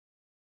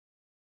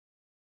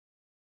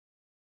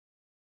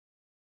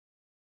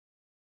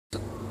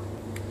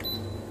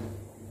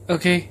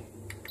OK，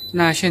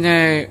 那现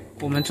在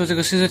我们做这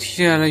个深色体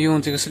系呢，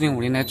用这个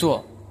4050来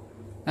做。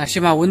那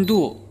先把温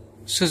度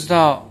设置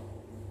到，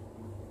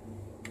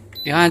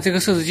你按这个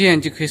设置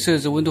键就可以设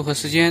置温度和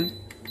时间。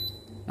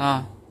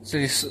啊，这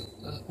里是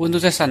温度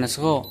在闪的时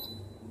候，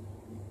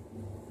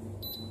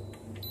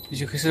你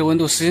就可以设置温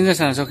度；时间在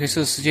闪的时候可以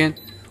设置时间。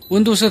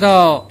温度设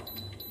到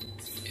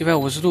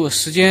150度，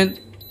时间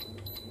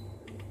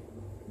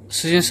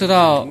设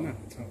到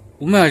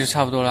5秒就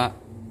差不多了。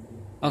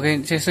OK，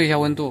 再设一下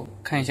温度，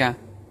看一下，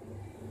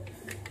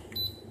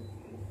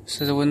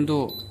设置温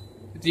度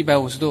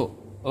150度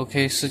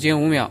 ，OK， 时间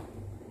5秒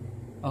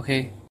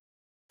 ，OK。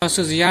要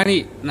设置压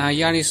力，那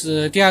压力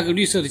是第二个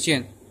绿色的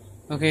键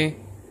 ，OK，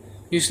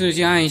 绿色的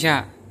键按一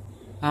下，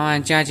然后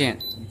按加减，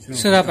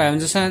设到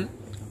3%、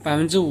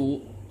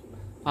5%，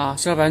啊，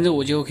设到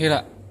5%就 OK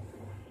了。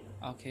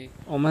OK，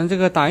 我们这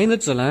个打印的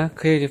纸呢，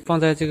可以放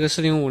在这个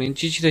4050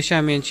机器的下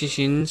面进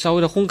行稍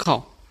微的烘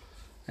烤，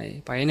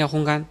把颜料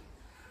烘干。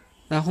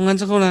那烘干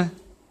之后呢，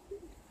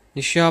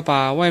你需要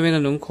把外面的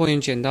轮廓用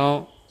剪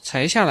刀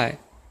裁下来，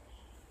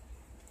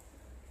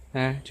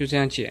就这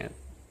样剪。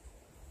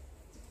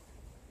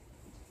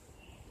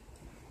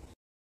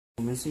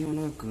我们是用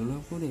那个隔热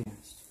布的呀。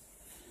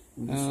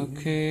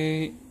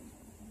OK，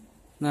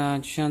 那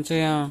就像这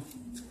样，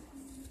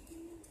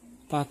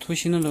把图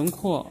形的轮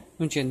廓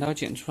用剪刀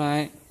剪出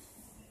来。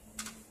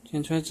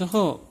剪出来之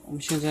后，我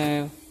们现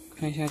在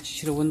看一下机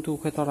器的温度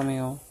快到了没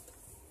有？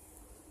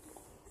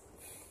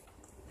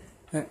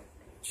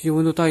机器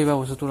温度到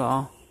150度了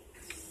啊。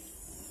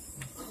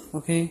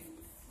OK，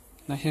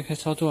 那现在开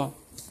始操作，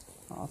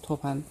托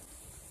盘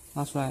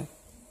拿出来。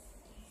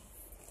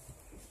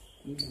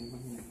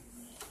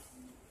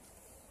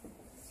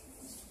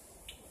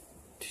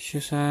T 恤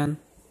衫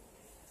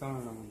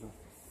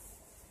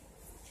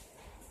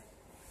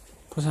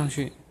铺上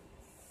去，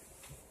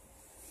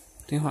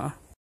等一会儿啊，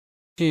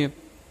去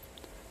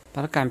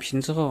把它擀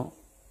平之后，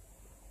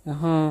然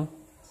后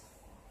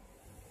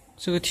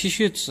这个 T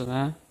恤纸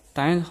呢，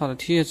打印好的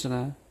T 恤纸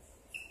呢，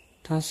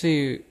它是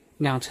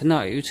有2层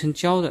的，有一层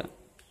胶的，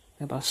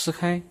来把它撕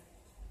开。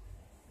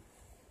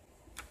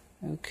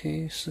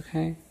OK， 撕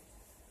开。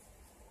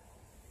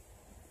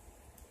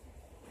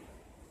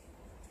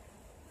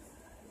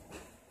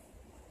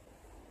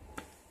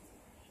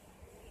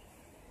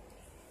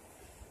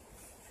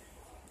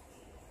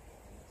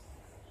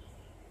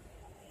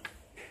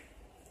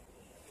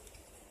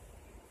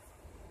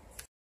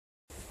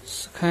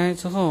撕开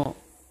之后，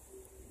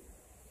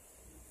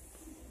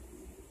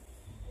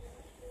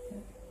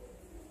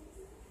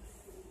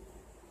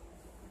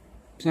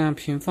这样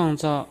平放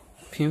到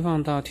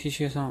T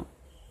恤上。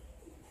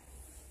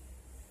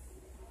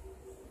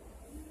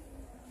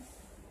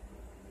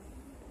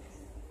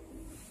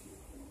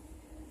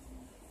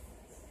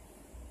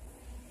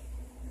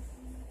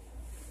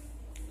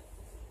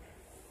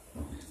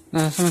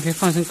那上面可以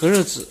放一层隔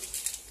热纸，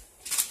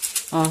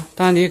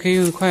当然你也可以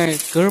用一块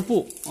隔热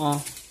布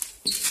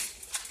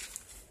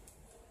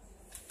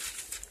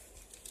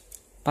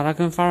把它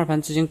跟发热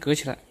盘之间隔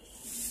起来。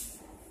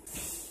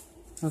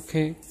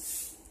OK，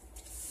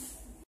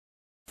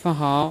 放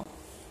好，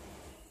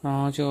然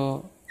后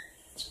就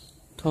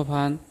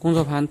工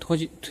作盘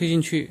推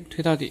进去，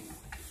推到底，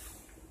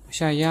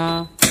下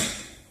压，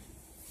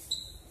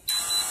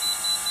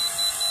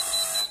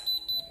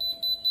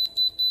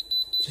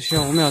只需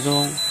要5秒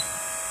钟，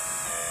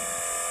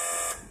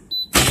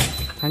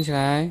弹起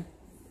来。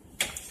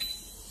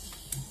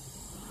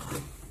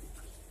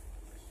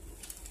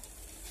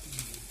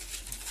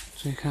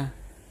注意看，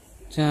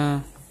这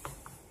样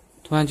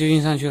图案就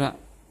印上去了。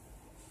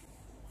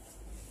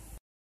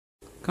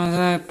刚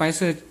才白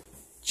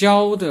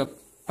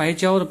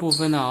胶的部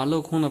分呢，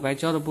镂空的白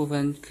胶的部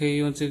分，可以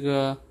用这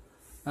个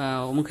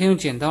我们可以用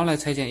剪刀来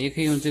裁剪，也可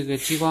以用这个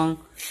激光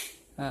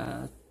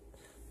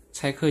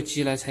裁刻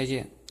机来裁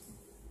剪。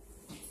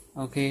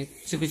OK，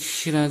 这个机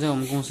器呢，在我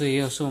们公司也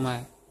有售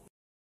卖。